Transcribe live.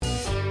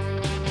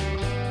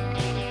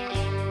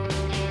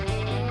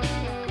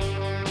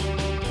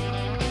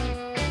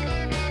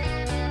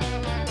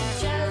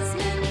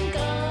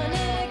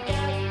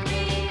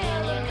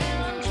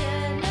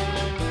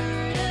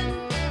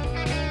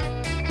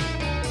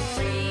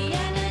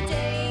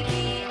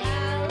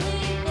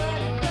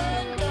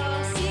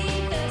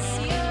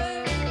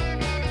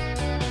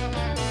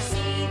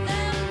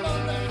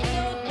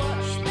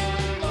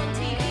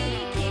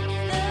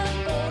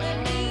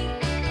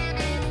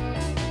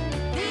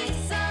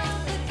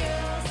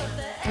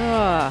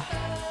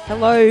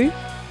Hello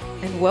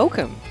and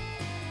welcome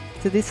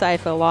to This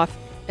AFL Life,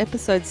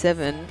 Episode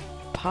 7,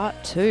 Part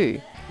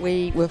 2.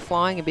 We were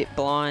flying a bit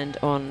blind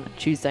on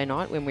Tuesday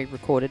night when we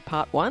recorded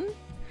Part 1.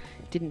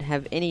 Didn't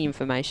have any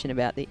information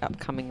about the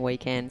upcoming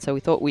weekend, so we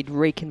thought we'd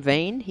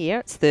reconvene here.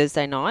 It's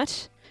Thursday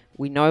night.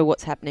 We know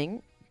what's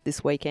happening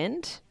this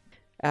weekend.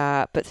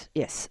 But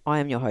yes, I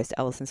am your host,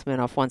 Alison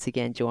Smirnoff, once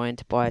again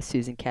joined by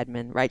Susan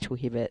Cadman, Rachel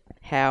Hibbert.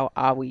 How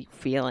are we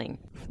feeling?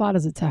 Flat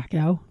as a tack,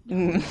 Al.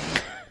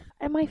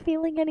 Am I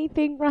feeling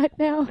anything right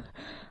now?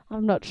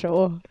 I'm not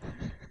sure.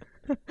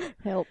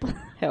 Help.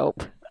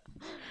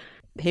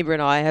 Hibbert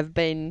and I have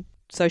been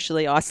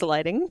socially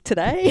isolating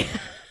today.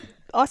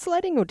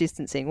 Isolating or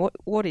distancing?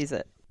 What is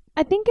it?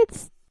 I think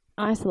it's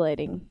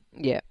isolating.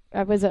 Yeah.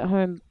 I was at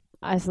home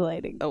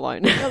isolating.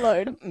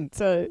 Alone.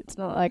 So it's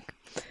not like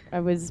I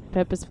was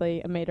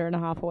purposefully 1.5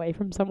 meters away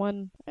from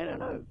someone. I don't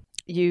know.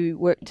 You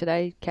work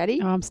today, Caddy?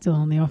 I'm still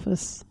in the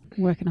office,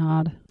 working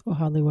hard or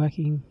hardly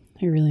working.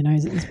 Who really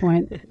knows at this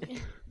point?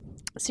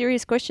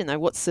 Serious question though.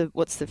 What's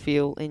the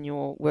feel in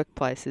your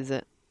workplace? Is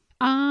it?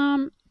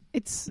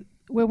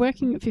 We're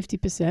working at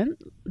 50%.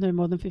 No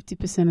more than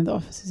 50% of the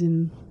office is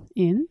in.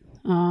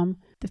 The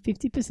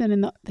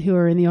 50% who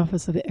are in the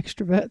office are the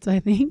extroverts,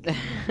 I think,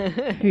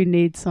 who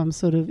need some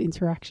sort of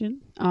interaction.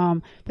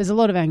 There's a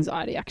lot of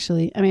anxiety,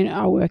 actually. I mean,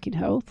 I work in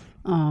health,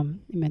 in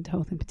mental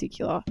health in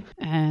particular,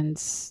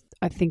 and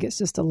I think it's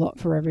just a lot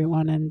for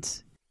everyone.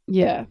 And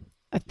yeah,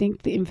 I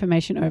think the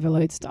information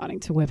overload's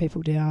starting to wear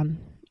people down.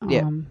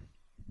 And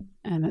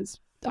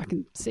I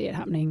can see it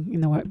happening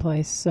in the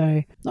workplace.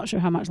 So not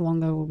sure how much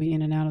longer we'll be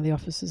in and out of the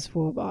offices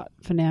for, but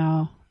for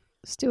now,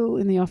 still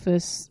in the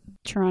office,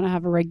 trying to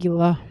have a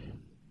regular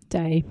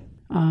day,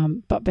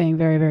 but being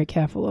very, very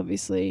careful,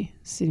 obviously,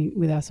 sitting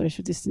with our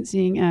social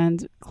distancing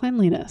and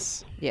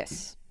cleanliness.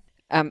 Yes.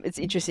 It's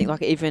interesting.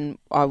 Like even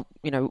I've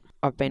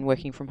been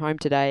working from home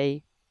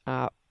today.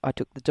 I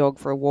took the dog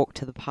for a walk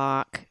to the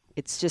park.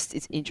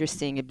 It's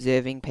interesting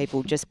observing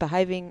people just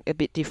behaving a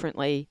bit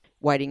differently,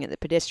 waiting at the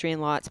pedestrian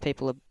lights.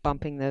 People are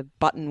bumping the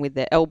button with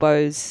their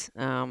elbows.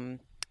 I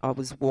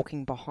was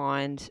walking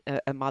behind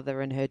a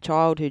mother and her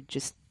child who'd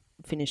just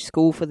finished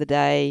school for the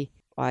day.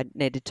 I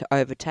needed to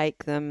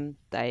overtake them.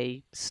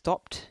 They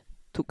stopped,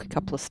 took a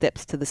couple of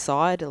steps to the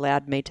side,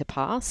 allowed me to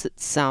pass.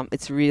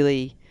 It's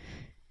really,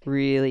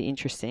 really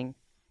interesting.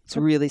 It's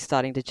really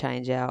starting to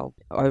change our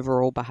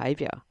overall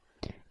behaviour.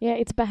 Yeah,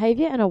 it's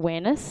behaviour and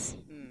awareness,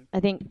 I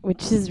think,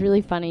 which is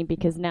really funny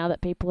because now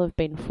that people have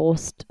been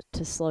forced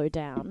to slow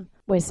down,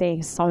 we're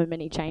seeing so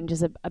many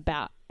changes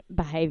about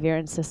behaviour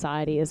and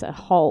society as a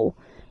whole.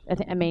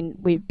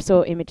 We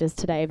saw images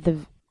today of the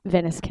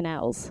Venice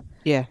canals.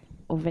 Yeah.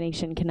 Or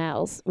Venetian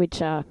canals,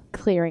 which are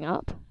clearing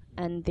up,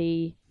 and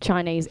the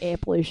Chinese air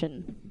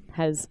pollution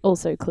has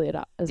also cleared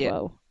up as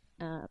well.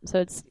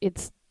 So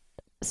it's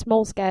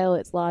small scale,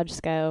 it's large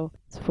scale,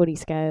 it's footy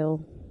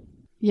scale.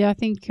 Yeah, I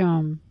think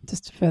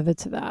just further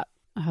to that,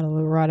 I had a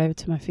little ride over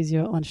to my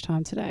physio at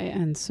lunchtime today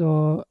and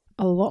saw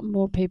a lot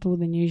more people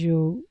than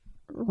usual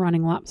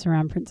running laps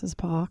around Princes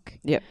Park.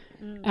 Yep.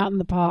 Out in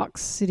the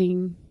parks,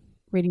 sitting,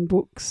 reading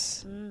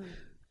books.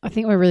 I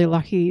think we're really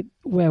lucky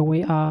where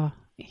we are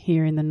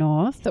here in the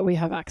north that we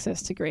have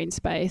access to green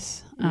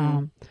space,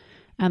 and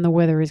the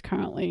weather is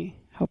currently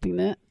helping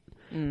that.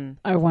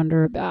 I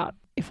wonder about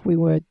if we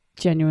were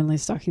genuinely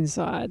stuck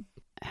inside,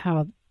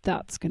 how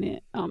that's going to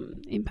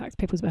impact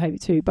people's behaviour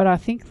too. But I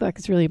think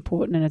it's really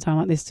important in a time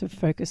like this to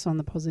focus on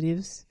the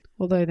positives.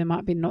 Although there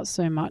might be not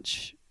so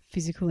much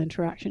physical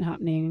interaction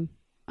happening,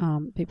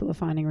 people are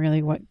finding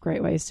really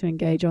great ways to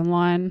engage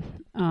online.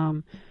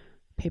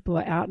 People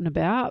are out and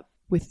about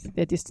with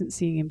their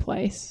distancing in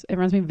place.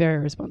 Everyone's been very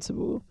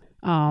responsible.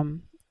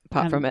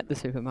 Apart from at the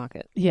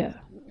supermarket. Yeah.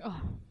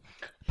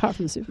 Apart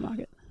from the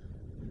supermarket.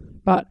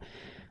 But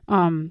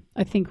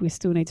I think we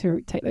still need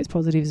to take those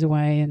positives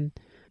away and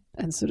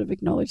sort of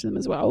acknowledge them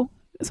as well.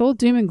 It's all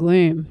doom and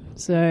gloom.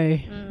 So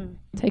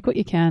take what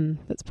you can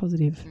that's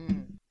positive.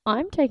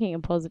 I'm taking a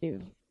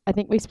positive. I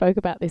think we spoke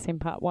about this in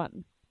part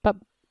 1. But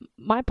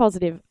my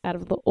positive out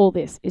of all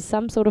this is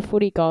some sort of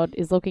footy god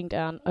is looking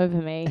down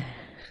over me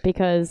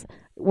because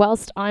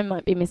whilst I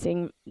might be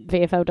missing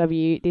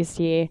VFLW this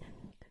year,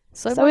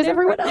 so is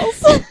everyone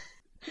else.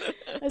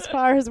 As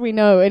far as we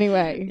know,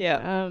 anyway.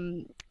 Yeah.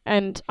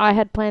 And I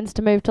had plans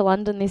to move to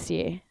London this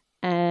year,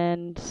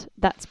 and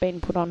that's been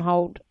put on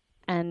hold.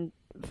 And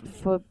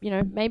for,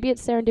 maybe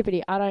it's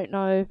serendipity. I don't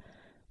know,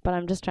 but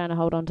I'm just trying to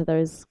hold on to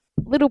those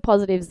little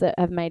positives that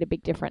have made a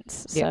big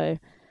difference. Yeah. So,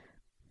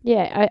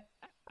 yeah,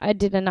 I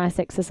did a nice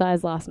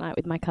exercise last night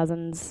with my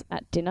cousins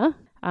at dinner.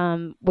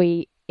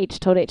 We each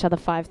told each other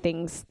 5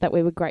 things that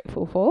we were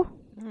grateful for.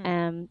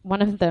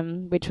 One of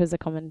them, which was a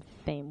common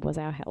theme, was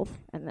our health,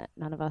 and that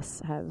none of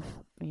us have,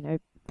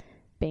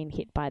 been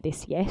hit by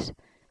this yet.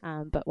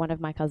 But one of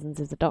my cousins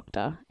is a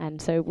doctor,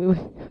 and so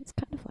it's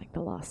kind of like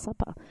the Last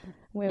Supper,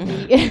 where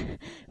it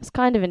was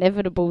kind of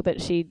inevitable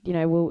that she,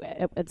 will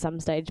at some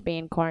stage be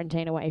in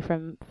quarantine away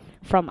from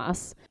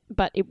us.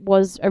 But it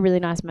was a really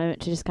nice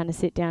moment to just kind of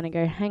sit down and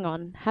go, hang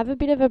on, have a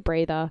bit of a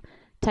breather,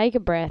 take a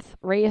breath,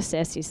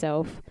 reassess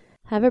yourself,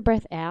 have a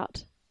breath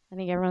out. I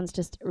think everyone's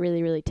just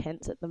really, really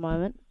tense at the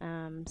moment.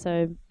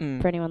 So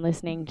for anyone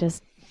listening,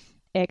 just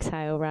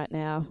exhale right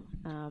now.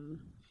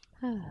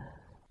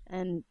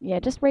 And yeah,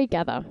 just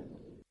regather.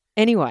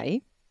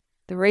 Anyway,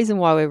 the reason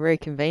why we're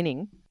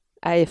reconvening,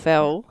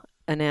 AFL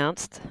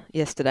announced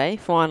yesterday,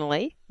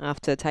 finally,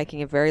 after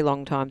taking a very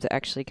long time to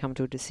actually come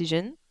to a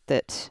decision,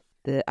 that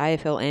the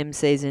AFL-M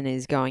season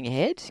is going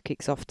ahead,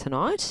 kicks off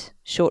tonight,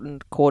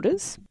 shortened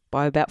quarters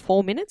by about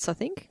 4 minutes, I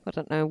think. I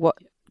don't know what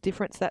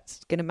difference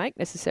that's going to make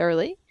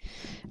necessarily.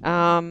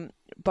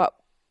 But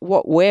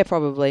what we're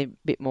probably a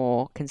bit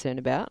more concerned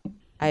about,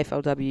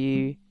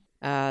 AFLW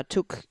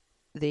took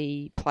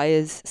the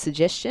players'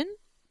 suggestion,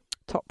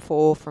 top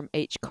 4 from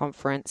each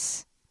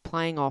conference,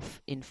 playing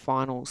off in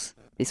finals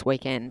this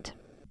weekend.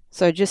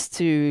 So just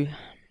to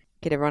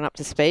get everyone up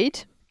to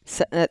speed,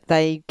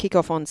 they kick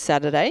off on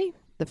Saturday.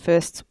 The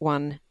first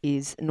one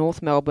is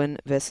North Melbourne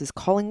versus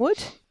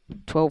Collingwood,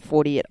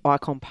 12:40 at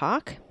Icon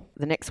Park.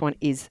 The next one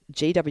is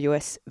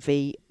GWS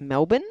v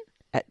Melbourne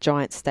at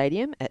Giant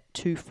Stadium at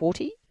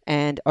 2:40.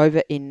 And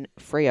over in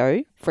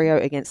Freo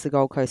against the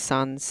Gold Coast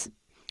Suns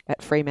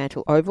at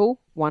Fremantle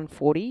Oval,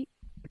 1:40,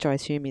 which I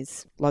assume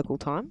is local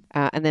time.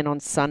 And then on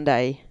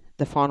Sunday,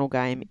 the final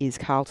game is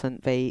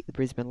Carlton v the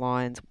Brisbane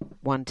Lions,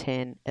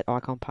 1:10 at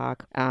Icon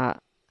Park.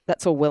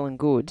 That's all well and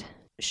good.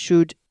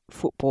 Should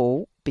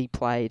football be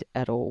played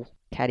at all?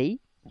 Caddy,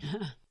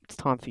 it's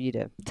time for you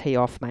to tee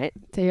off, mate.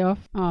 Tee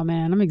off? Oh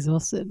man, I'm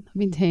exhausted. I've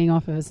been teeing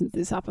off ever since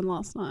this happened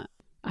last night.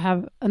 I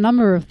have a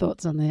number of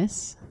thoughts on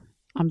this.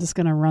 I'm just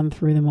going to run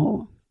through them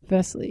all.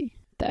 Firstly,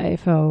 the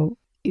AFL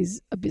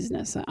is a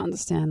business. I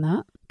understand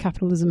that.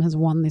 Capitalism has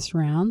won this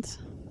round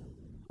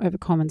over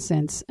common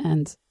sense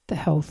and the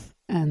health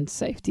and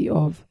safety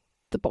of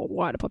the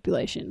wider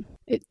population.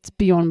 It's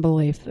beyond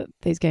belief that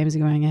these games are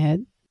going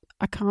ahead.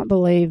 I can't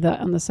believe that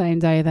on the same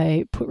day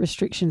they put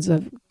restrictions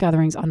of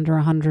gatherings under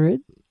 100,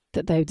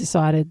 that they've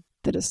decided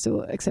that it's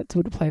still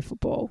acceptable to play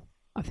football.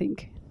 I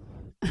think.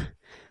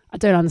 I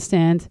don't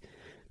understand.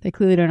 They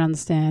clearly don't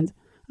understand.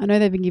 I know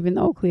they've been given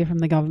the all clear from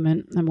the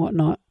government and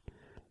whatnot,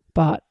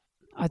 but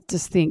I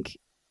just think,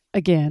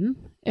 again,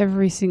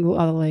 every single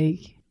other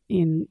league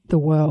in the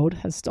world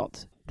has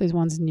stopped. Those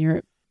ones in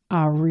Europe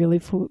are really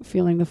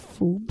feeling the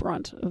full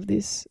brunt of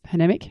this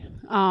pandemic.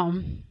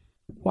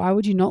 Why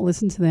would you not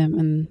listen to them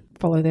and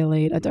follow their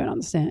lead? I don't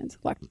understand.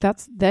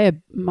 They're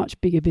a much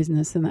bigger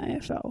business than the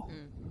AFL.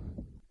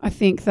 I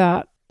think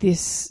that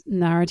this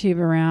narrative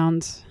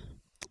around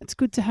it's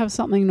good to have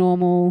something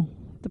normal.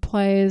 The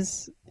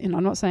players,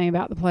 I'm not saying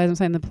about the players, I'm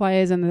saying the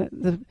players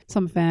and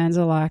some fans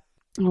are like,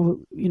 oh,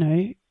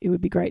 it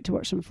would be great to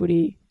watch some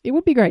footy. It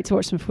would be great to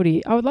watch some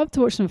footy. I would love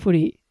to watch some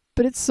footy,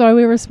 but it's so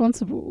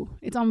irresponsible.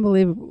 It's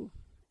unbelievable.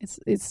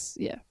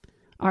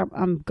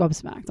 I'm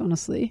gobsmacked,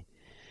 honestly.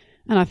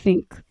 And I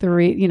think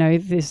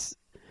this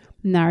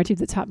narrative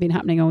that's been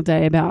happening all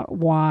day about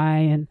why,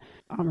 and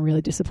I'm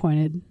really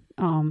disappointed.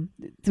 There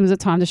was a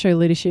time to show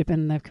leadership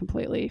and they've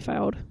completely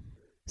failed.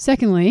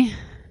 Secondly,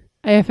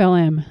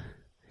 AFL-M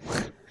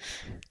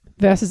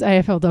versus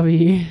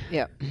AFLW.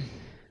 Yep.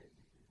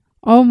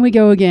 On we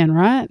go again,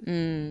 right?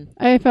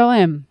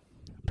 AFL-M,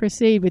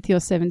 proceed with your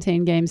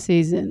 17-game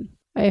season.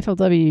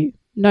 AFLW,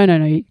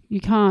 no, you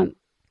can't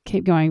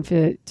keep going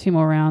for 2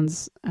 more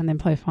rounds and then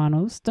play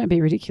finals. Don't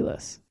be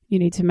ridiculous. You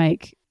need to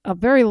make a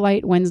very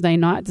late Wednesday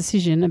night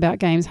decision about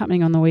games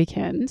happening on the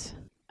weekend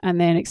and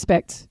then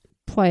expect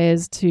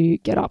players to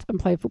get up and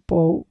play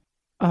football.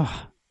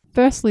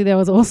 Firstly, there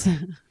was also...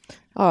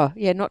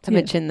 not to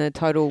mention the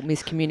total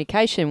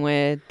miscommunication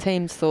where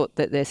teams thought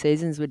that their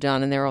seasons were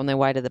done and they're on their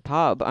way to the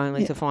pub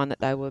only to find that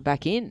they were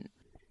back in.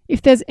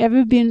 If there's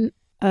ever been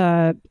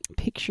a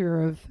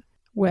picture of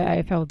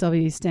where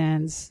AFLW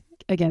stands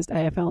against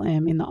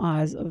AFL-M in the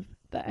eyes of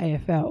the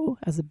AFL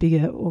as a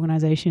bigger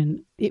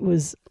organisation, it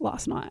was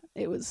last night.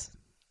 It was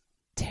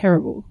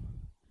terrible.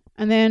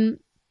 And then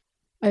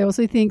I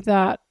also think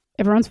that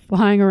everyone's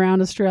flying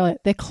around Australia.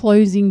 They're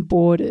closing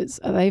borders.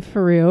 Are they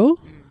for real?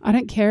 I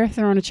don't care if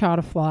they're on a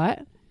charter flight.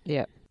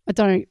 Yeah. I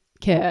don't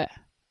care.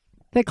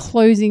 They're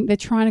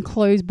trying to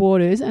close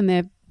borders and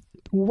they're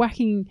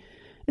whacking.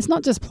 It's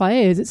not just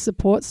players, it's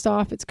support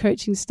staff, it's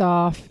coaching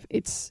staff,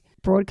 it's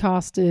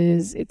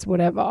broadcasters, it's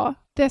whatever.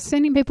 They're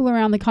sending people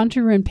around the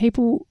country and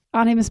people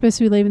aren't even supposed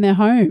to be leaving their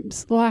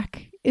homes. I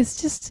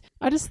just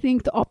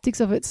think the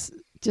optics of it's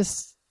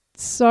just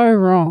so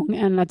wrong.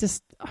 And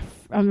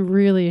I'm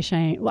really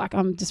ashamed. I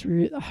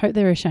hope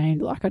they're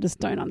ashamed. I just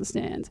don't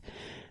understand.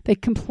 They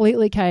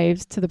completely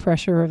caved to the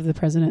pressure of the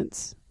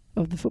presidents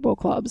of the football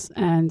clubs,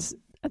 and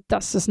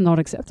that's just not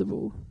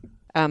acceptable.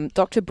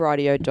 Dr.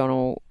 Bridie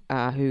O'Donnell,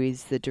 who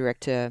is the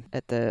director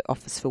at the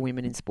Office for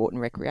Women in Sport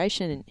and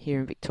Recreation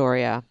here in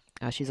Victoria,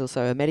 she's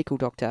also a medical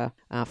doctor,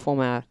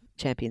 former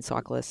champion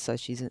cyclist, so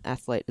she's an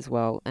athlete as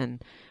well.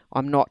 And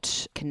I'm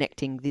not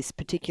connecting this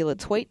particular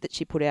tweet that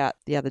she put out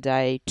the other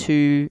day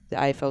to the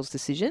AFL's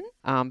decision,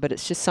 but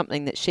it's just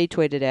something that she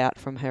tweeted out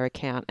from her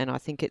account, and I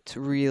think it's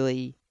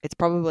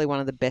probably one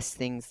of the best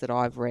things that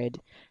I've read.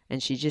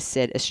 And she just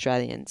said,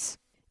 Australians,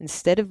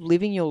 Instead of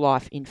living your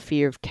life in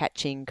fear of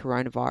catching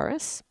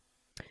coronavirus,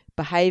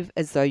 behave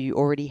as though you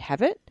already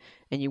have it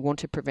and you want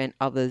to prevent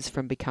others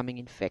from becoming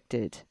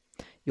infected.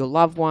 Your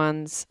loved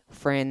ones,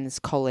 friends,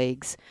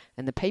 colleagues,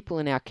 and the people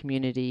in our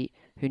community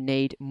who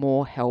need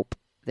more help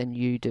than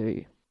you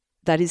do.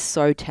 That is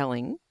so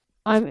telling.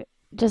 I'm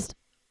just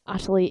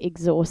utterly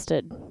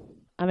exhausted.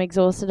 I'm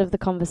exhausted of the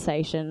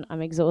conversation.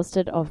 I'm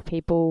exhausted of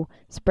people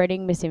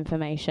spreading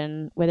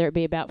misinformation, whether it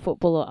be about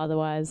football or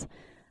otherwise.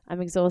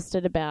 I'm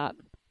exhausted about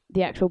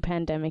the actual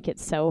pandemic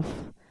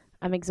itself.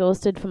 I'm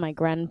exhausted for my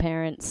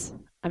grandparents.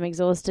 I'm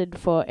exhausted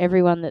for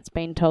everyone that's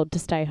been told to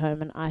stay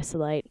home and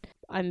isolate.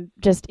 I'm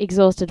just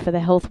exhausted for the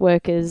health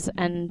workers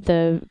and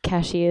the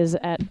cashiers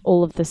at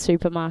all of the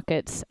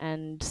supermarkets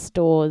and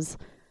stores.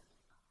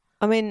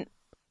 I mean,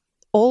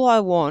 all I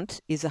want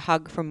is a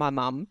hug from my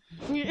mum.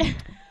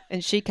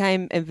 And she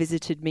came and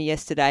visited me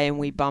yesterday and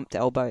we bumped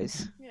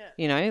elbows. Yeah.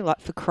 You know, like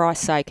for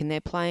Christ's sake, and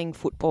they're playing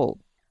football.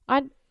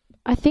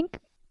 I think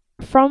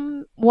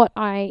from what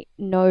I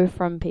know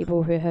from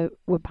people who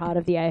were part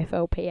of the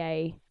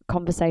AFLPA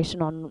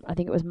conversation on, I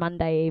think it was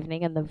Monday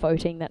evening, and the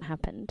voting that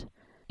happened,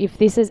 if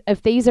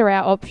these are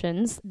our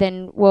options,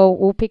 then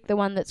we'll pick the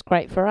one that's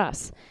great for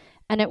us.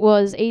 And it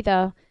was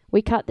either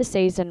we cut the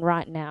season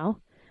right now,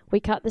 we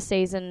cut the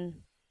season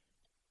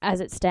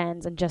as it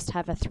stands and just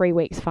have a 3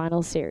 weeks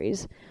final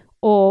series,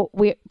 or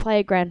we play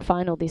a grand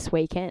final this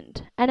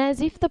weekend. And as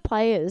if the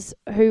players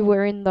who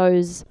were in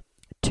those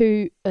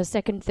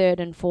second, third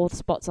and fourth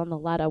spots on the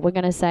ladder were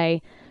going to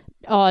say,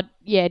 oh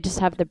yeah, just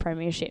have the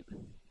premiership.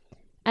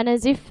 And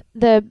as if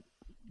the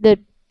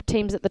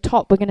teams at the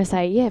top were going to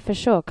say, yeah, for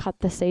sure, cut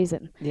the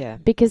season. Yeah.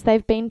 Because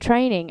they've been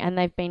training and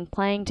they've been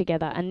playing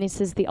together, and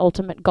this is the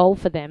ultimate goal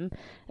for them.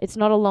 It's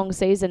not a long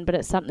season, but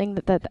it's something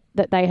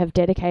that they have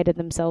dedicated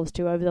themselves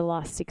to over the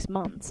last 6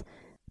 months.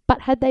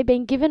 But had they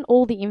been given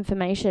all the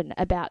information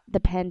about the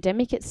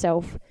pandemic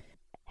itself,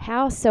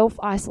 how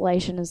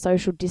self-isolation and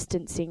social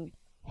distancing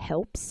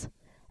helps,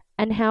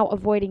 and how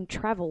avoiding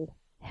travel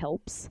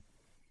helps,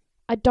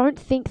 I don't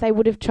think they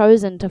would have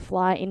chosen to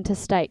fly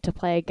interstate to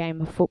play a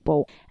game of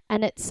football.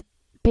 And it's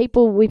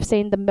people, we've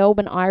seen the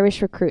Melbourne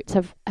Irish recruits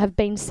have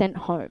been sent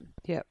home.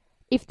 Yep.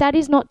 If that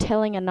is not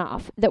telling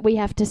enough that we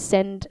have to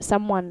send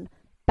someone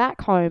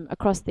back home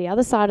across the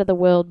other side of the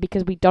world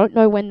because we don't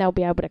know when they'll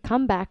be able to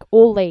come back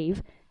or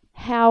leave,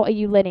 how are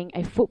you letting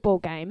a football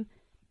game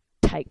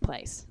take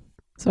place?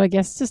 So I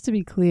guess just to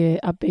be clear,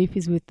 our beef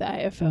is with the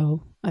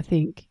AFL, I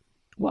think.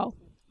 Well,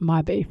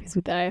 my beef is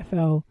with the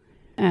AFL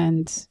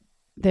and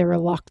their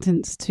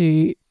reluctance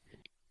to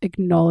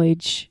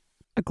acknowledge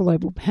a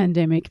global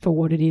pandemic for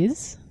what it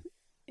is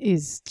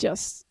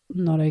just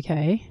not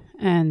okay.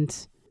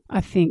 And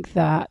I think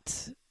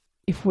that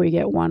if we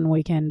get one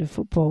weekend of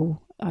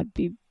football, I'd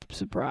be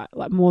surprised.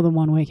 Like more than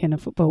one weekend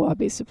of football, I'd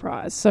be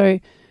surprised. So,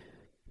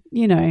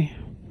 you know.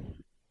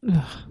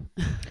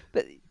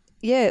 But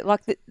yeah,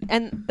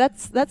 and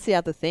that's the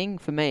other thing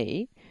for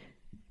me.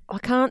 I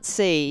can't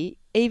see,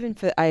 even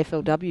for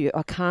AFLW,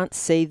 I can't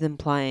see them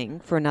playing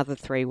for another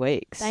 3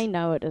 weeks. They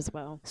know it as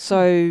well.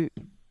 So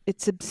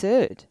it's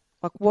absurd.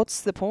 Like,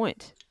 what's the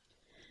point?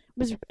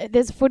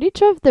 There's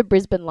footage of the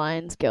Brisbane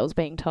Lions girls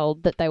being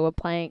told that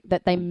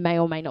they may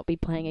or may not be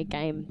playing a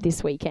game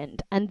this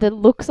weekend. And the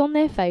looks on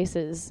their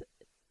faces,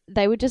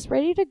 they were just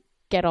ready to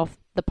get off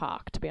the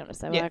park, to be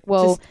honest. They were like,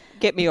 well, just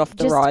get me off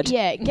the ride.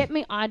 Yeah,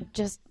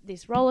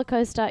 this roller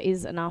coaster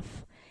is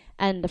enough.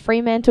 And the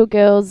Fremantle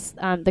girls,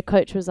 the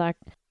coach was like,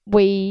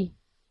 we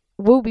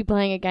will be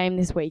playing a game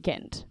this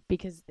weekend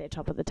because they're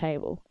top of the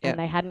table. Yep. And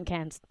they hadn't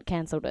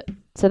cancelled it.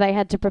 So they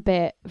had to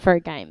prepare for a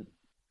game.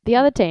 The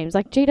other teams,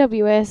 like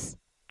GWS,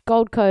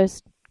 Gold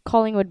Coast,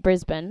 Collingwood,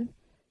 Brisbane,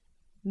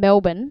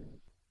 Melbourne,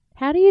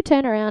 how do you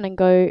turn around and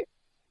go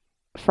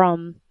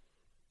from,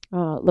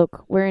 oh,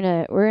 look, we're in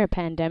a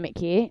pandemic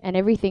here and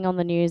everything on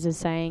the news is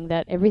saying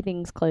that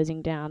everything's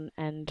closing down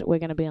and we're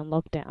going to be on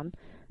lockdown,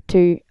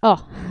 to,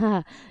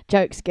 oh,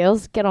 jokes,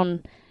 girls, get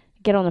on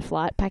the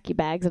flight, pack your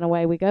bags and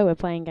away we go. We're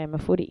playing a game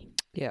of footy.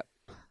 Yep.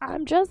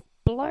 I'm just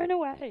blown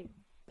away.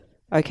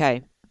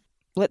 Okay,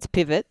 let's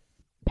pivot.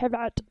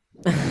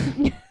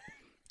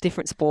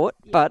 Different sport,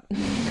 but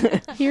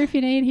here if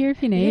you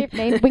need.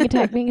 Wing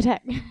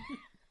attack.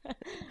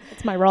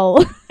 That's my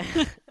role.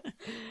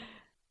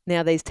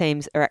 Now these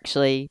teams are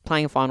actually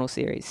playing a final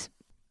series.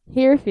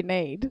 Here if you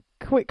need.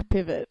 Quick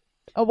pivot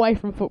away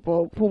from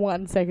football for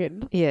 1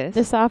 second. Yes.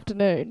 This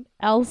afternoon,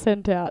 Al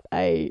sent out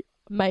a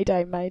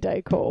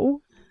Mayday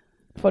call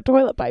for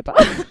toilet paper.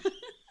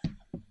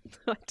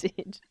 I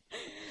did.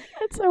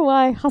 And so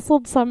I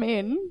hustled some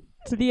in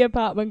to the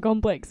apartment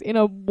complex in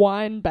a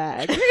wine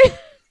bag.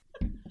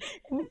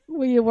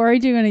 Were you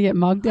worried you were going to get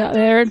mugged out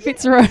there in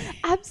Fitzroy?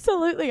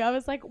 Absolutely. I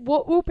was like,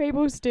 what will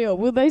people steal?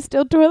 Will they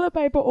steal toilet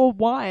paper or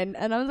wine?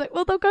 And I was like,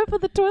 well, they'll go for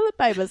the toilet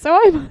paper.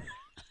 So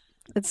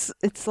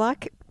It's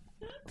like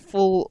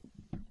full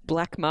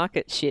black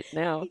market shit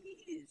now.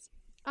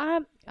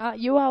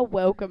 You are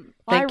welcome.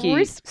 Thank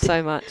you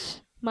so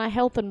much. My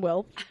health and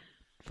wealth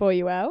for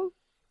you, Al.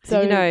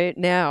 So you know,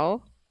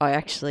 now I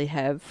actually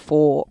have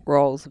 4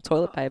 rolls of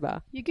toilet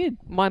paper. You're good.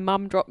 My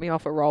mum dropped me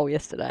off a roll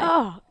yesterday.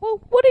 Oh,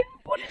 well, what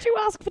did you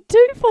ask for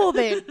 2 for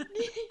then?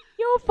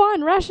 You're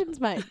fine. Rations,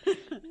 mate.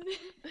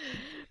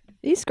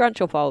 You scrunch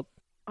or fold?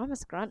 I'm a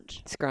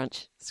scrunch.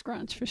 Scrunch.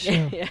 Scrunch for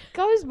sure. Yeah.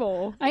 Goes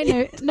more.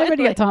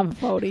 Nobody got time for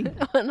folding.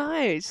 I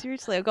know.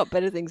 Seriously, I've got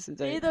better things to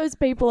They're do. those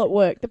people at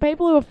work. The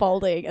people who are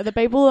folding are the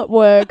people at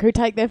work who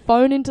take their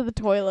phone into the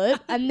toilet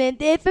and they're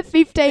there for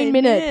 15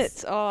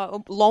 minutes.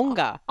 Oh,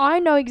 longer. I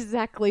know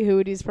exactly who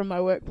it is from my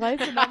workplace.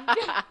 And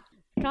I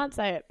can't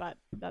say it, but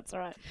that's all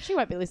right. She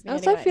won't be listening I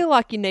also anyway. feel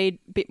like you need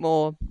a bit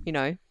more,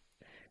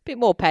 bit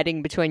more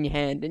padding between your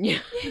hand and you.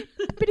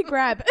 A bit of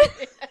grab.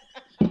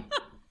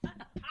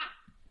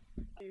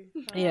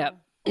 Yeah.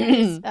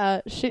 This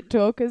shit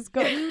talk has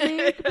gotten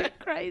me a bit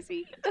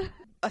crazy.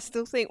 I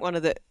still think one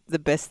of the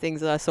best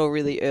things that I saw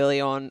really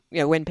early on,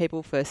 when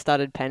people first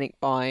started panic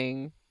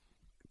buying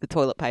the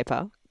toilet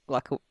paper,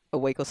 like a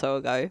week or so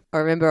ago, I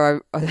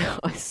remember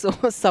I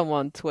saw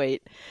someone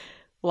tweet,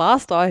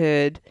 last I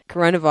heard,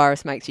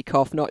 coronavirus makes you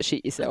cough, not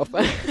shit yourself.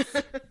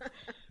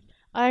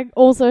 I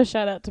also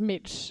shout out to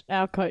Mitch,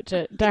 our coach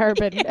at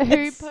Darabin, who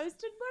Yes.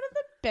 posted one of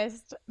the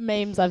best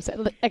memes I've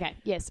seen. Okay,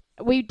 yes,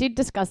 we did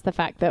discuss the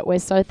fact that we're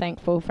so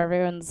thankful for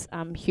everyone's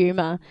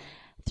humour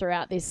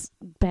throughout this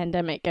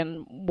pandemic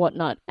and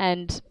whatnot.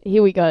 And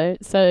here we go.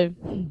 So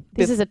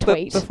this is a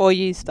tweet. Before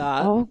you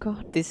start, Oh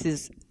God, this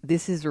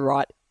is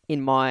right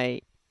in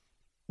my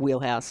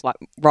wheelhouse, like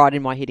right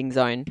in my hitting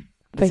zone.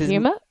 for This is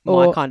humour? my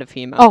Or kind of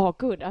humour. oh,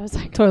 good. I was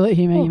like, Toilet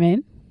humour, Oh. you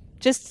mean?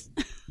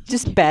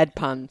 Just bad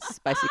puns,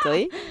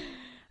 basically.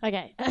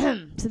 okay.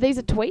 So these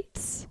are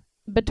tweets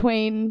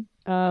between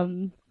a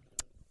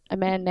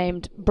man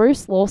named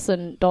Bruce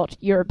Lawson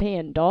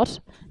European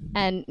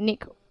and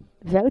Nick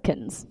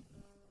Velkins.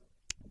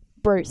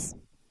 Bruce.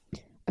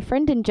 A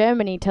friend in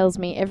Germany tells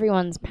me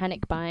everyone's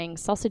panic buying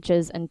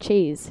sausages and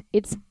cheese.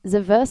 It's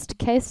the worst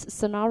case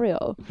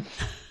scenario.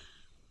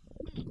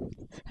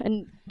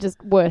 And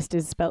just worst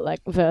is spelled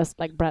like verst,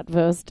 like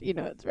bratwurst.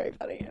 It's very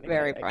funny. Anyway,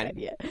 Very okay, funny.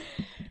 yeah.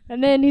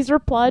 And then he's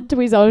replied to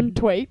his own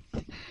tweet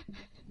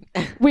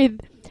with,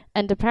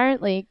 and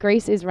apparently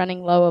Greece is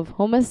running low of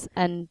hummus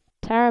and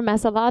tara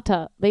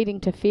masalata, leading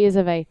to fears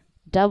of a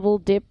double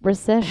dip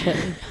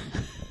recession.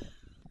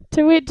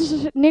 To which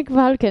Nick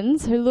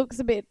Valkens, who looks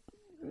a bit,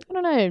 I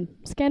don't know,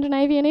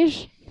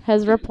 Scandinavian-ish,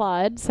 has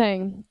replied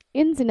saying,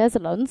 in the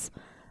Netherlands,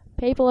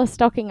 people are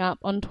stocking up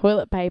on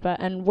toilet paper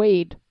and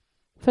weed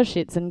for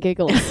shits and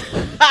giggles.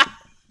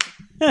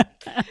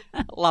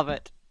 Love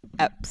it.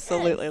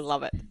 Absolutely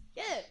love it.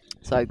 Yeah.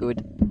 So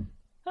good.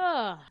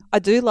 Ah. I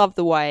do love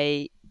the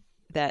way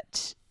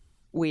that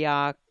we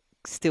are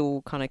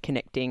still kind of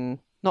connecting,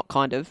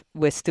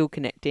 we're still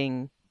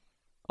connecting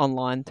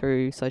online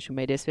through social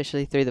media,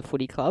 especially through the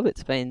footy club.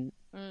 It's been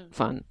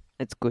fun.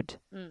 It's good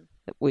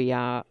that we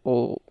are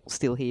all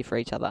still here for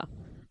each other.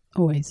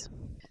 Always.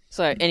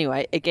 So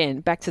anyway,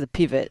 again, back to the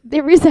pivot.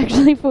 There is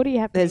actually footy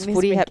happening There's this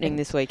footy weekend. happening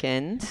this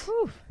weekend.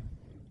 Whew.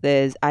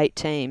 There's 8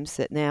 teams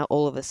that now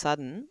all of a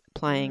sudden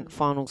playing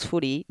finals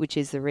footy, which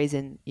is the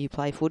reason you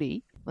play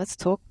footy. Let's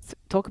talk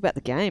about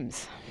the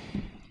games.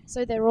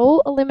 So they're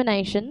all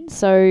eliminations.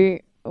 So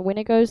a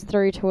winner goes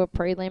through to a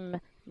prelim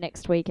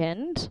next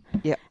weekend.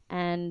 Yep.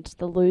 And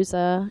the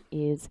loser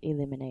is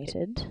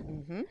eliminated.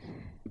 Mm-hmm.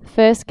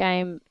 First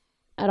game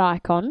at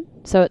Icon.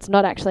 So it's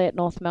not actually at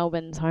North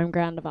Melbourne's home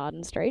ground of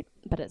Arden Street,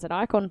 but it's at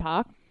Icon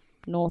Park,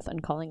 North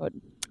and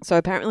Collingwood. So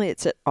apparently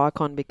it's at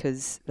Icon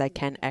because they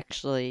can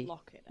actually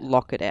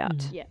lock it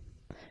out. Yeah.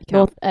 You can't-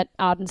 North at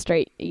Arden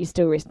Street, you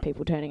still risk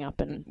people turning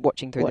up and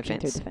watching through watching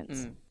the through fence. the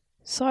fence.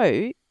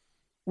 So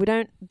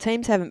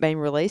teams haven't been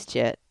released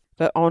yet,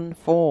 but on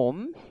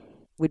form,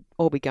 we'd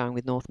all be going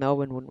with North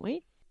Melbourne, wouldn't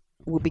we?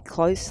 We'll be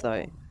close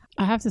though.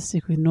 I have to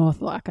stick with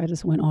North. Like I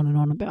just went on and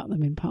on about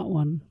them in part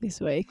 1 this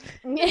week.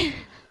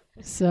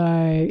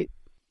 So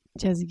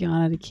Jazzy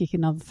Garner to kick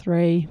another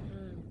 3,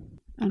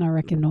 and I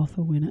reckon North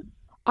will win it.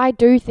 I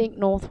do think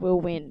North will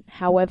win.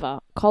 However,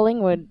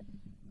 Collingwood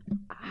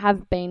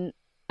have been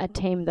a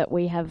team that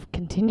we have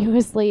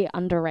continuously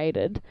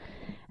underrated,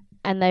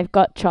 and they've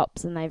got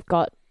chops, and they've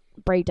got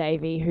Bree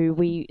Davey, who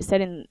we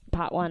said in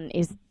part 1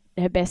 is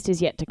her best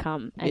is yet to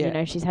come, and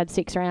Yeah. she's had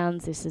 6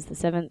 rounds. This is the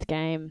 7th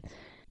game.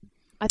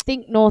 I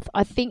think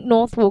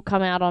North will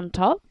come out on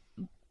top,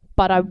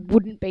 but I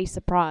wouldn't be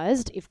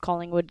surprised if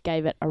Collingwood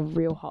gave it a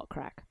real hot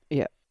crack.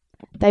 Yeah.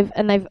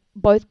 They've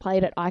both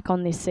played at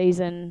Icon this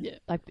season. Yeah.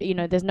 Like,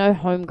 there's no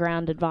home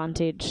ground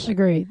advantage.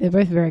 Agree. They're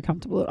both very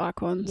comfortable at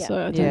Icon, Yeah. so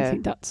I don't Yeah.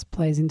 think that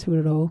plays into it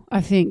at all. I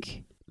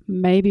think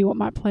maybe what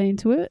might play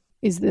into it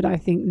is that I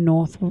think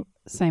North,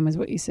 same as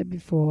what you said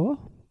before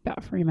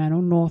about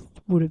Fremantle, North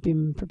would have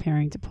been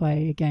preparing to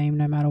play a game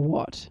no matter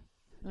what,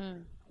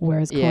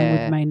 whereas Collingwood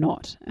Yeah. may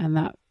not, and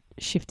that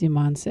shift in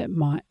mindset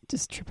might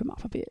just trip them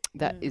up a bit.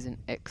 That is an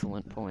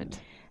excellent point.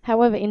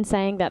 However, in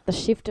saying that, the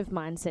shift of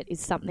mindset is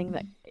something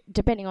that,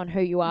 depending on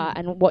who you are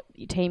and what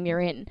team you're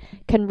in,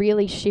 can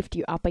really shift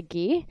you up a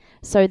gear.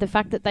 So the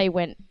fact that they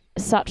went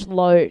such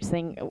low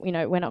thing, you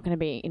know, we're not going to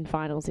be in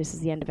finals, this is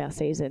the end of our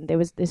season.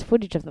 There's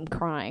footage of them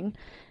crying,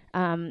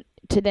 to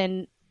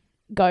then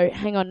go,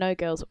 hang on, no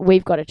girls,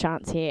 we've got a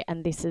chance here,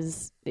 and this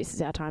is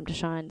our time to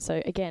shine.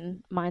 So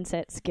again,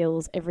 mindset,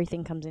 skills,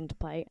 everything comes into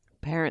play.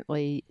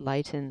 Apparently,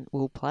 Leighton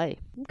will play.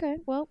 Okay,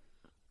 well,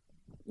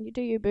 you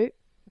do you, Boot.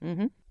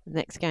 Mm-hmm. The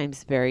next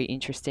game's very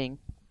interesting.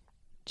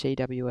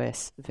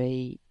 GWS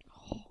v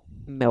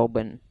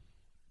Melbourne.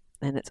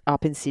 And it's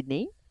up in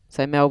Sydney.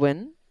 So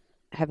Melbourne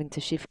having to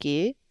shift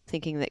gear,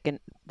 thinking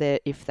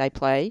that if they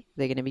play,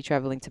 they're going to be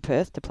travelling to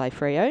Perth to play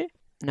Freo.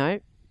 No,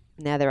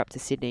 now they're up to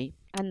Sydney.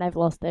 And they've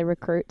lost their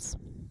recruits.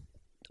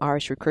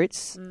 Irish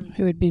recruits.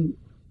 Who had been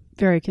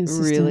very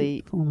consistent.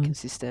 Really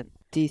consistent.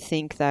 Do you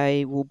think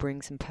they will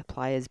bring some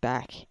players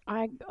back?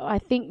 I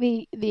think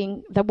they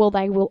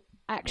will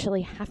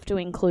actually have to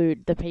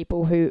include the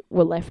people who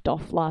were left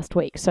off last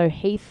week. So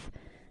Heath,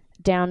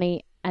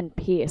 Downey and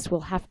Pearce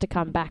will have to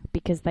come back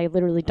because they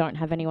literally don't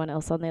have anyone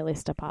else on their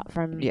list apart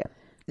from... Yeah.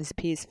 Is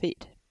Pearce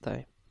fit,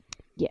 though?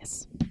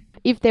 Yes.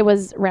 If there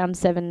was round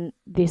 7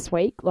 this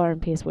week, Lauren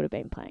Pearce would have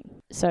been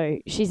playing. So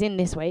she's in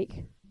this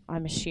week,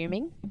 I'm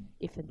assuming.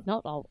 If it's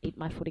not, I'll eat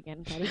my foot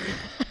again, Katie.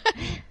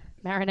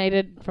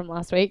 Marinated from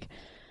last week.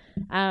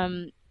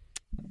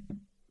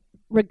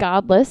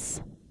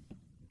 Regardless,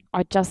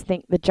 I just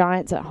think the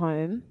Giants at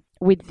home,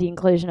 with the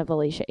inclusion of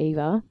Alicia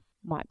Eva,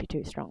 might be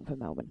too strong for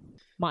Melbourne.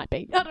 Might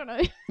be. I don't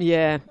know.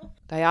 Yeah,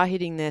 they are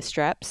hitting their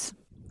straps.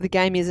 The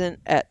game isn't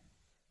at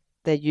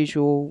their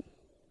usual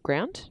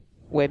ground,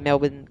 where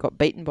Melbourne got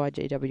beaten by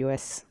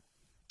GWS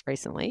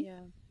recently,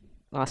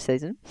 last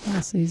season.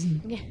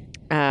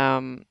 Yeah.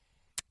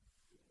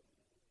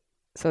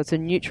 So it's a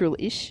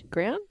neutral-ish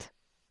ground,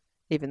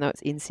 even though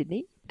it's in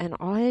Sydney. And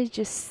I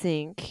just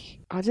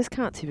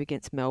can't tip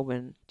against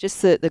Melbourne.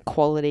 Just the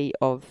quality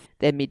of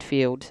their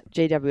midfield.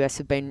 GWS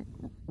have been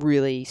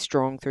really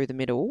strong through the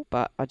middle,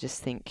 but I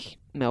just think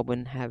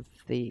Melbourne have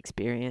the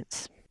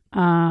experience.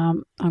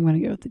 I'm going to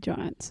go with the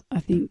Giants. I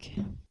think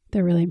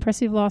they're really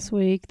impressive last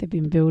week. They've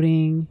been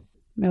building.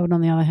 Melbourne,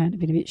 on the other hand, have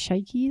been a bit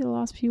shaky the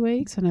last few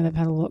weeks. I know they've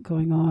had a lot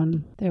going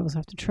on. They also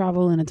have to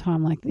travel in a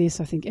time like this.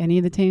 I think any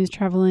of the teams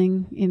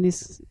travelling in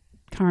this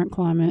current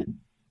climate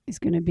is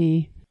going to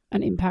be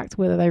an impact,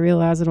 whether they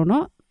realise it or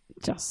not.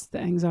 Just the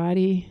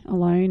anxiety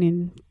alone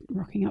in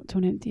rocking up to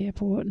an empty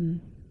airport and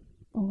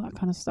all that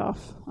kind of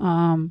stuff.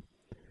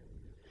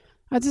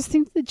 I just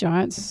think the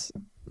Giants,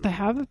 they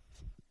have,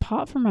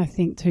 apart from I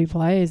think 2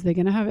 players, they're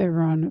going to have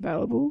everyone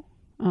available.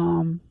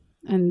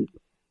 And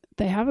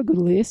they have a good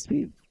list.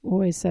 We've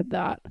always said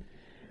that.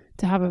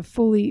 To have a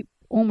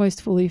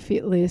almost fully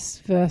fit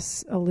list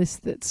versus a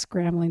list that's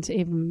scrambling to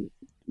even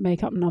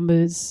make up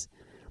numbers,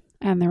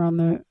 and they're on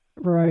the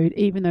road,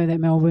 even though they're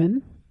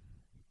Melbourne,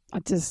 I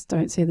just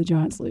don't see the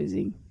Giants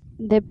losing.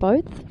 They're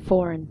both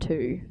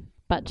 4-2,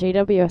 but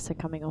GWS are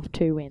coming off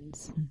 2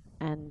 wins,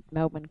 and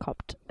Melbourne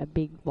copped a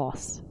big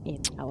loss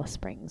in Alice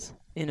Springs.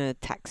 In a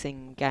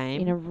taxing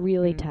game. In a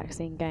really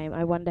taxing game.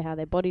 I wonder how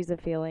their bodies are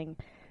feeling.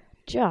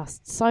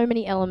 Just so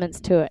many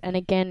elements to it. And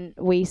again,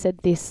 we said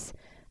this,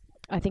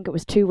 I think it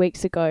was 2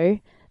 weeks ago,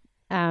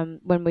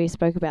 when we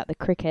spoke about the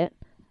cricket.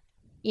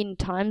 In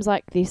times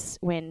like this,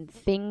 when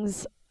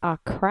things are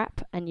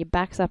crap and your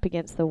back's up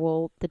against the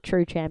wall, the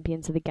true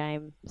champions of the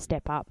game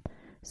step up.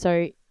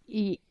 So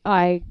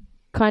I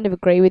kind of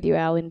agree with you,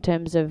 Al, in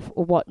terms of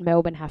what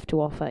Melbourne have to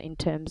offer in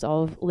terms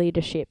of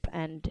leadership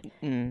and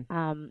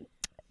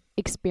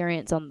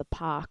experience on the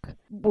park.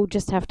 We'll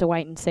just have to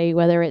wait and see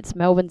whether it's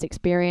Melbourne's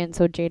experience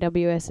or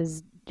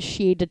GWS's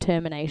sheer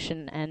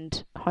determination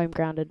and home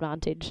ground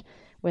advantage,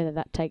 whether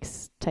that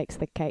takes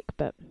the cake.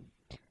 But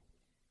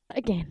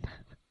again,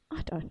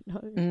 I don't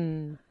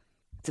know.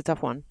 It's a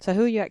tough one. So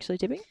who are you actually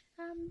tipping?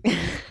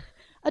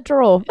 A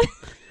draw.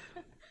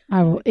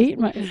 I will eat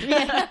my...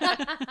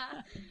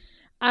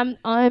 I'm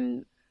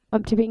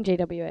tipping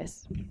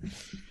GWS,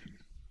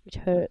 which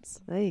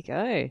hurts. There you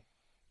go.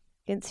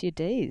 Against your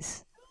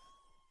D's.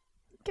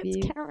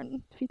 Against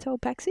Karen. Have you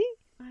told Paxi?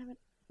 I haven't.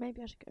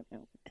 Maybe I should go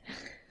Melbourne.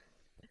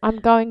 I'm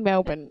going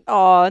Melbourne.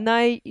 Oh,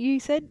 no.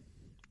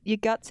 Your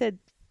gut said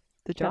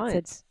the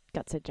Giants.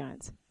 Gut said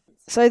Giants.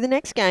 So the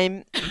next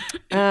game,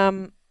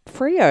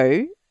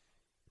 Freo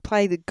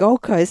play the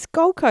Gold Coast.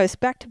 Gold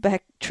Coast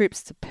back-to-back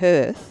trips to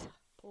Perth.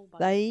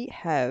 They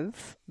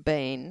have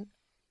been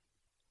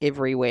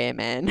everywhere,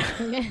 man.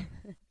 Hello,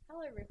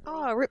 Ripley.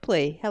 Oh,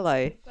 Ripley.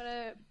 Hello. We've got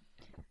a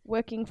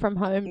working from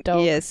home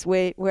dog. Yes,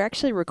 we're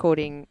actually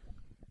recording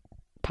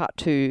part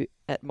 2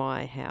 at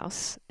my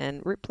house,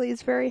 and Ripley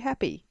is very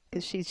happy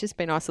because she's just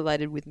been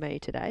isolated with me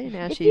today.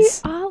 Now if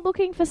she's... you are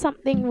looking for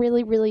something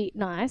really, really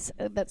nice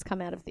that's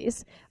come out of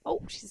this,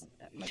 she's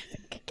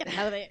get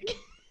out of there.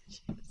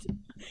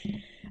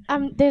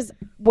 There's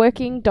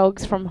working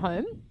dogs from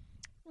home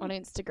on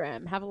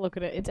Instagram. Have a look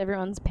at it. It's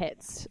everyone's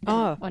pets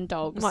on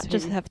dogs. Might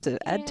just have to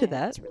add to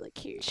that. It's really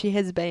cute. She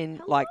has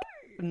been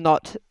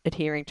not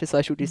adhering to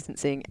social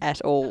distancing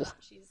at all.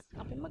 She's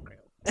up in my grill.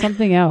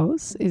 Something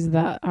else is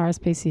that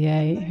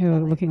RSPCA, who are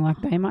looking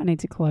like they might need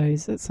to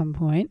close at some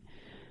point,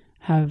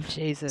 have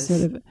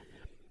sort of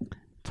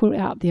put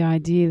out the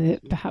idea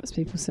that perhaps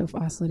people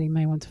self-isolating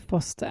may want to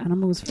foster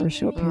animals for a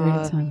short period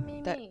of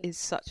time. That is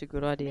such a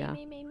good idea.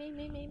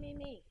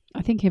 Me.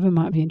 I think Hiba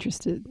might be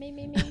interested. Me.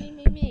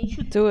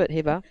 Do it,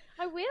 Hiba.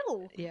 I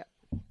will. Yeah.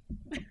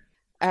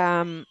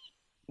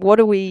 What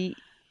are we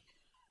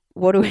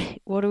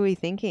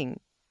thinking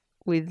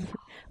with?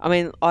 I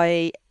mean,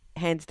 I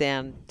hands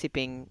down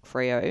tipping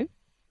Freo,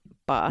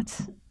 but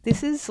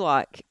this is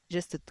like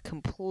just a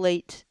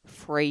complete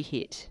free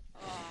hit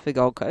for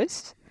Gold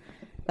Coast.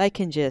 They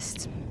can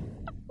just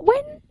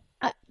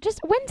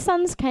When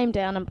Suns came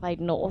down and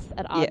played North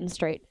at Arden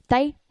Street,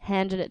 they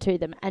handed it to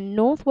them, and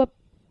North were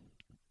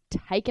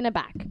taken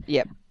aback.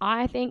 Yep.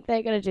 I think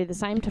they're going to do the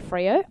same to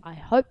Freo. I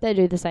hope they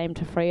do the same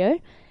to Freo.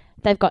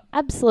 They've got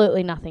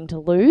absolutely nothing to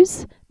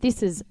lose.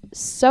 This is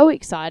so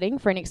exciting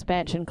for an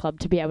expansion club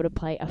to be able to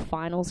play a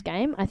finals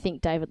game. I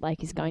think David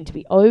Lake is going to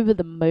be over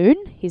the moon.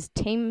 His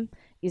team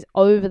is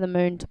over the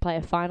moon to play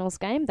a finals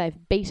game.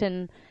 They've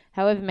beaten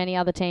however many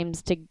other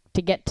teams to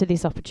get to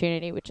this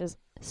opportunity, which is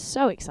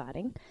so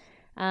exciting.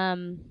 I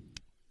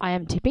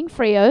am tipping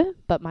Freo,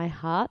 but my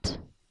heart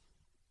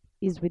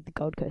is with the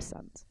Gold Coast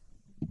Suns.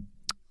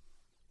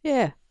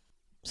 Yeah,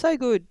 so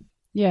good.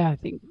 Yeah, I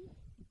think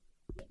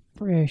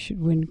Freo should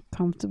win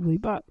comfortably,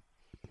 but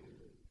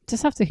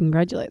just have to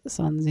congratulate the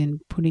Suns in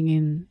putting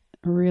in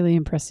a really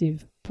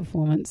impressive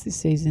performance this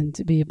season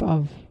to be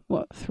above,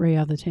 3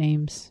 other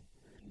teams.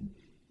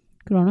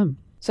 Good on them.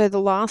 So the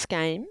last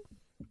game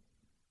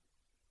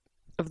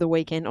of the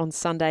weekend on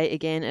Sunday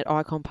again at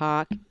Icon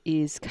Park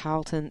is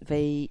Carlton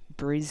v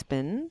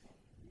Brisbane.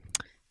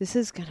 This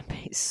is going to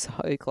be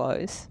so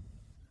close.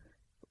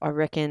 I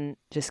reckon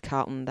just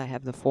Carlton, they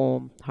have the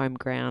form, home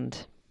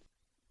ground.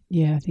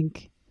 Yeah, I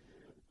think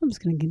I'm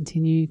just going to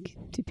continue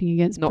tipping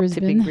against Not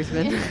Brisbane. tipping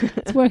Brisbane.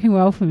 It's working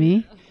well for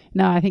me.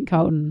 No, I think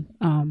Carlton,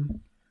 I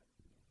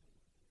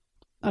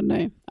don't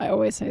know. I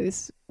always say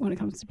this when it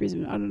comes to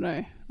Brisbane. I don't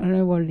know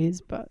what it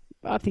is, but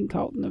I think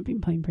Carlton have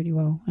been playing pretty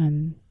well,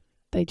 and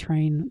they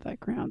train at that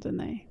ground and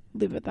they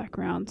live at that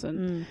ground,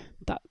 and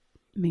that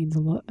means a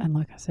lot. And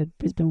like I said,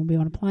 Brisbane will be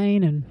on a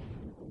plane, and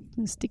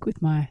I'll stick with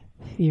my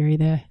theory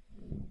there.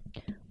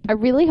 I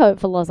really hope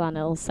for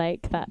Lausanne's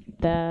sake that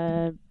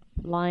the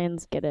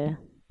Lions get a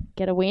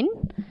win.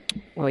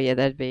 Well, yeah,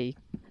 that'd be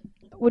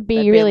a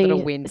really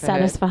little win for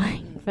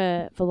satisfying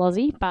for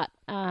Lozzie. But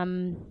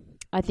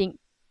I think,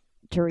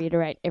 to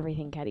reiterate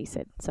everything Caddy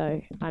said,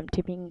 so I'm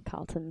tipping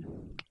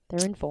Carlton.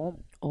 They're in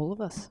form. All of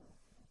us.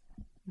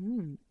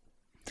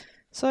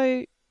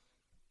 So,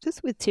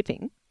 just with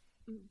tipping,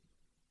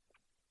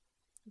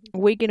 are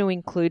we going to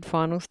include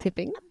finals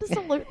tipping?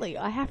 Absolutely.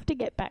 I have to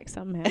get back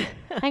somehow.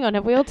 Hang on,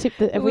 have we all tipped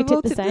the same? We've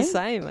all tipped the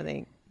same, I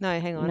think. No,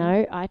 hang on.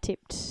 No, I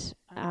tipped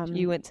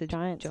you went to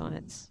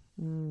Giants.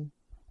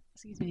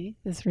 Excuse me.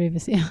 The 3 of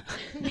us here.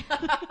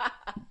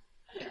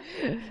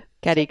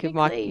 Caddy could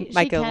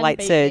make a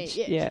late surge.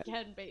 Yeah. She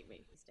can beat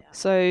me.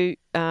 So,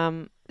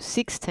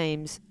 6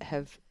 teams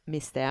have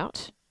missed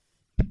out,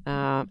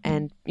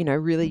 and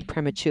really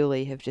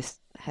prematurely have just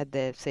had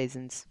their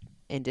seasons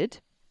ended.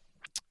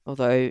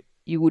 Although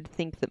you would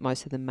think that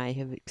most of them may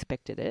have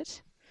expected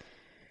it,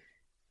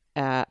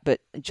 but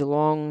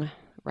Geelong,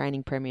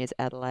 reigning premiers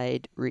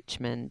Adelaide,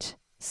 Richmond,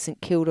 St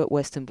Kilda,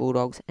 Western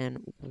Bulldogs,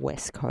 and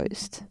West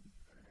Coast.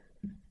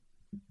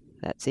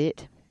 That's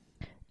it.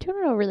 Do you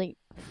want to know a really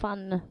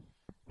fun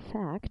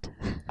fact?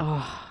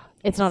 Oh.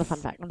 It's not a fun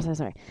fact. I'm so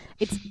sorry.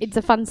 It's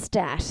a fun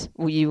stat.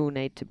 Well, you will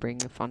need to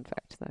bring a fun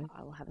fact, though.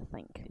 I will have a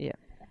think. Yeah.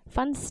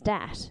 Fun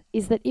stat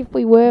is that if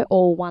we were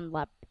all one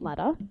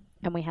ladder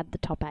and we had the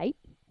top 8,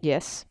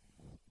 yes,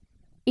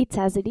 it's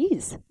as it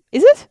is.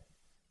 Is it?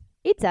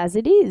 It's as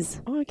it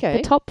is. Okay.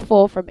 The top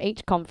 4 from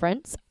each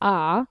conference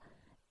are,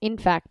 in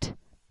fact,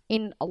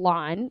 in a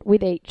line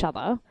with each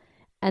other,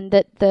 and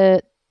that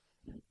the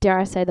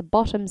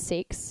bottom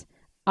 6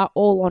 are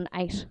all on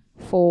 8,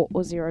 4,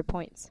 or 0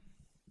 points.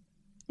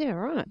 Yeah,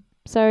 right.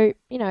 So,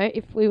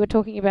 if we were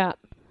talking about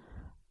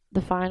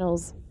the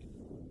finals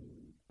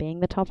being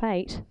the top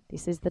 8,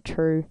 this is the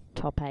true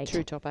top 8.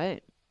 True top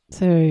 8.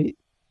 So,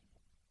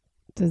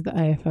 does the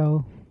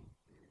AFL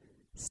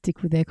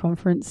stick with their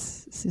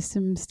conference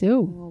system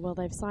still? Oh, well,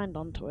 they've signed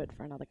on to it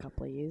for another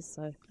couple of years,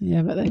 so.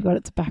 Yeah, but they've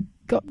got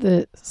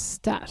the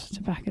stat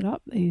to back it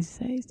up these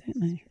days, don't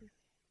they?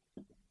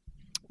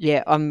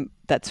 Yeah,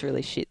 that's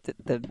really shit that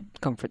the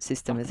conference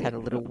system has had a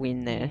little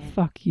win there.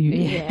 Fuck you.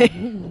 Yeah.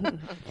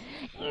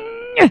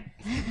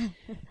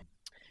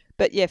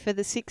 But yeah, for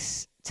the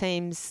 6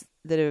 teams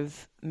that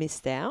have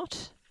missed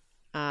out,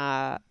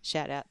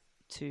 shout out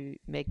to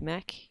Meg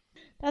Mac.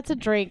 That's a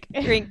drink.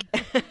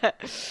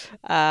 Just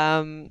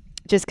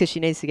because she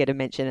needs to get a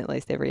mention at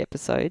least every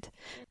episode.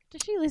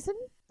 Does she listen?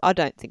 I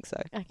don't think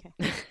so. Okay.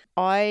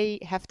 I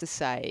have to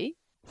say,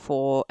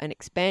 for an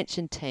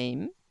expansion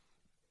team,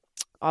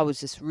 I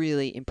was just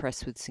really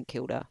impressed with St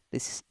Kilda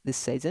this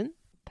season.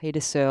 Peter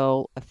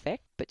Searle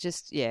effect, but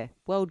just,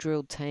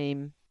 well-drilled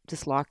team.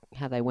 Just like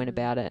how they went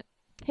about it.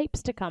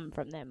 Heaps to come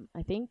from them,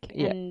 I think.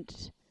 Yeah.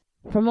 And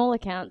from all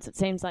accounts, it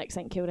seems like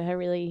St Kilda are a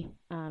really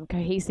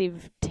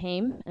cohesive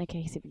team and a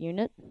cohesive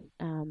unit.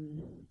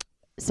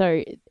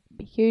 So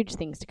huge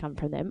things to come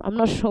from them. I'm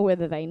not sure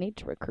whether they need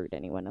to recruit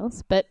anyone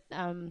else, but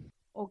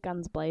all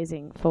guns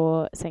blazing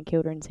for St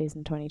Kilda in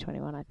season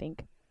 2021, I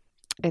think.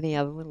 Any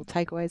other little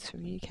takeaways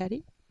from you,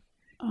 Caddy?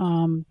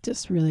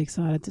 Just really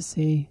excited to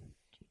see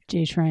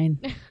G-Train,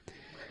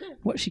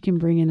 what she can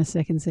bring in a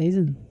second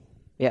season.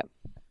 Yep.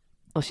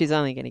 Well, she's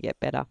only going to get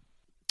better.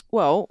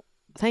 Well,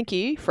 thank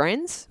you,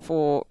 friends,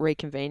 for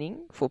reconvening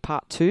for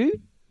part 2.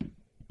 It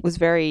was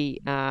very,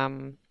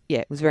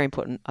 it was very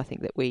important, I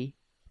think, that we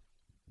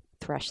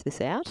thrash this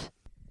out.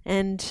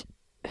 And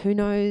who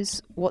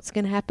knows what's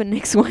going to happen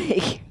next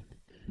week.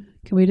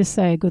 Can we just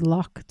say good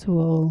luck to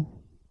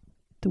all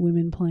the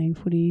women playing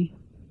footy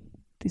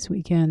this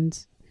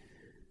weekend?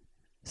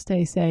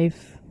 Stay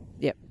safe.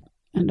 Yep.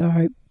 And I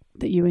hope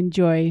that you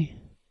enjoy,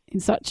 in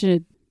such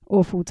an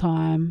awful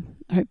time,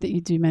 I hope that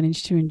you do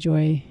manage to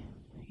enjoy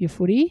your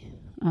footy.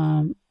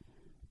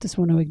 Just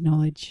want to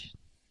acknowledge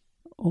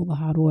all the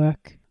hard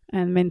work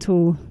and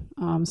mental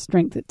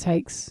strength it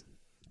takes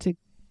to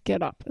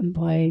get up and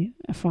play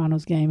a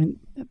finals game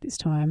at this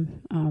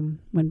time,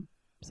 when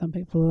some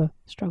people are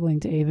struggling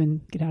to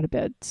even get out of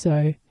bed.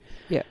 So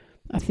yeah,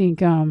 I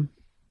think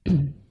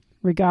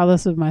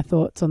regardless of my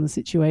thoughts on the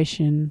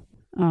situation,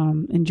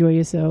 enjoy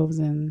yourselves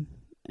and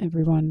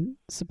everyone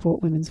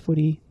support women's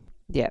footy.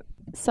 Yeah.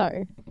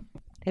 So,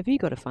 have you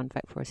got a fun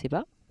fact for us,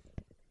 Hiba?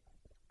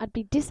 I'd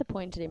be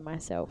disappointed in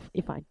myself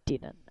if I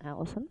didn't,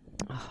 Alison.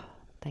 Oh,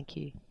 thank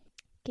you.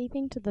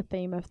 Keeping to the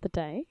theme of the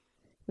day,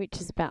 which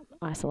is about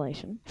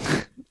isolation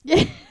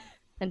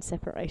and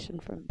separation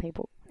from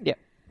people. Yeah.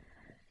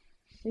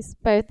 This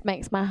both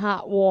makes my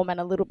heart warm and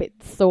a little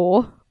bit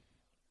sore.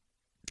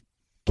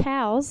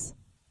 Cows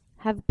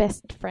have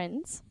best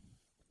friends.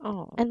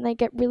 Oh. And they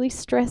get really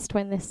stressed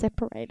when they're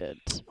separated.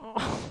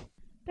 Oh.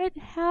 But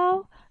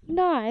how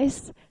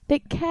nice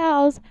that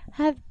cows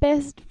have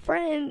best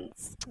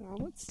friends. Oh,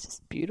 that's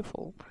just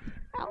beautiful.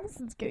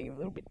 Alison's getting a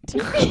little bit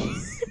teary.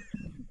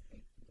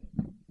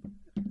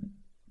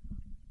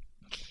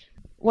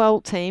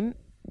 Well, team,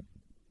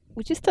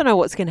 we just don't know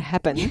what's going to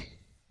happen.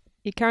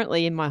 You're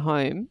currently in my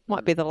home.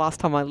 Might be the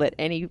last time I let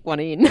anyone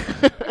in.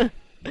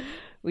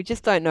 We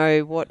just don't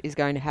know what is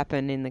going to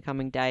happen in the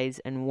coming days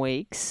and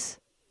weeks.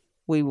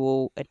 We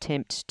will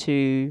attempt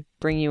to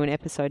bring you an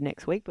episode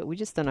next week, but we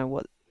just don't know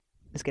what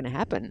is going to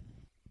happen.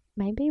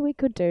 Maybe we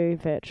could do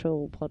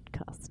virtual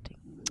podcasting.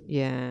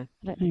 Yeah.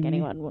 I don't think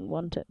anyone would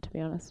want it, to be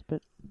honest,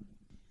 but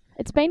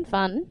it's been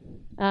fun.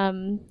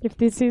 If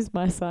this is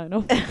my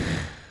sign-off.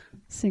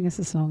 Sing us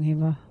a song,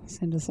 Hiba.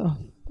 Send us off.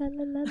 La,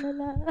 la, la,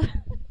 la, la.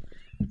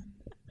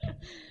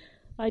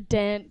 I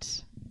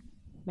daren't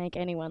make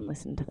anyone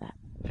listen to that.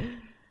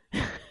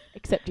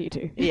 Except you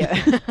two.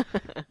 Yeah.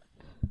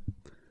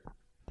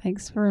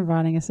 Thanks for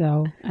inviting us,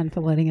 Elle, and for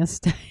letting us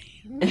stay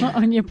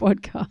on your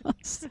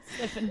podcast.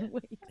 7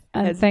 weeks.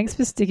 And thanks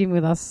for sticking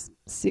with us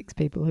 6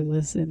 people who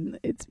listen.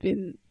 It's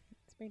been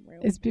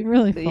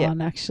really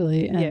fun,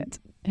 actually. And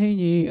who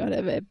knew I'd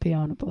ever be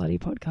on a bloody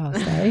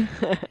podcast, eh?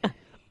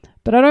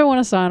 But I don't want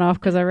to sign off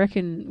because I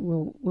reckon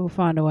we'll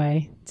find a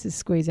way to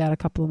squeeze out a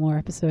couple of more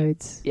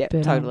episodes. Yeah,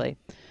 totally.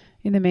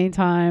 In the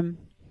meantime,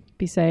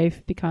 be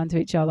safe, be kind to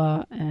each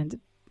other, and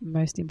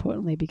most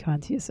importantly, be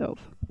kind to yourself.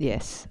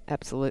 Yes,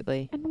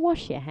 absolutely. And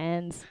wash your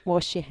hands.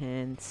 Wash your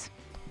hands.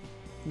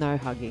 No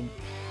hugging.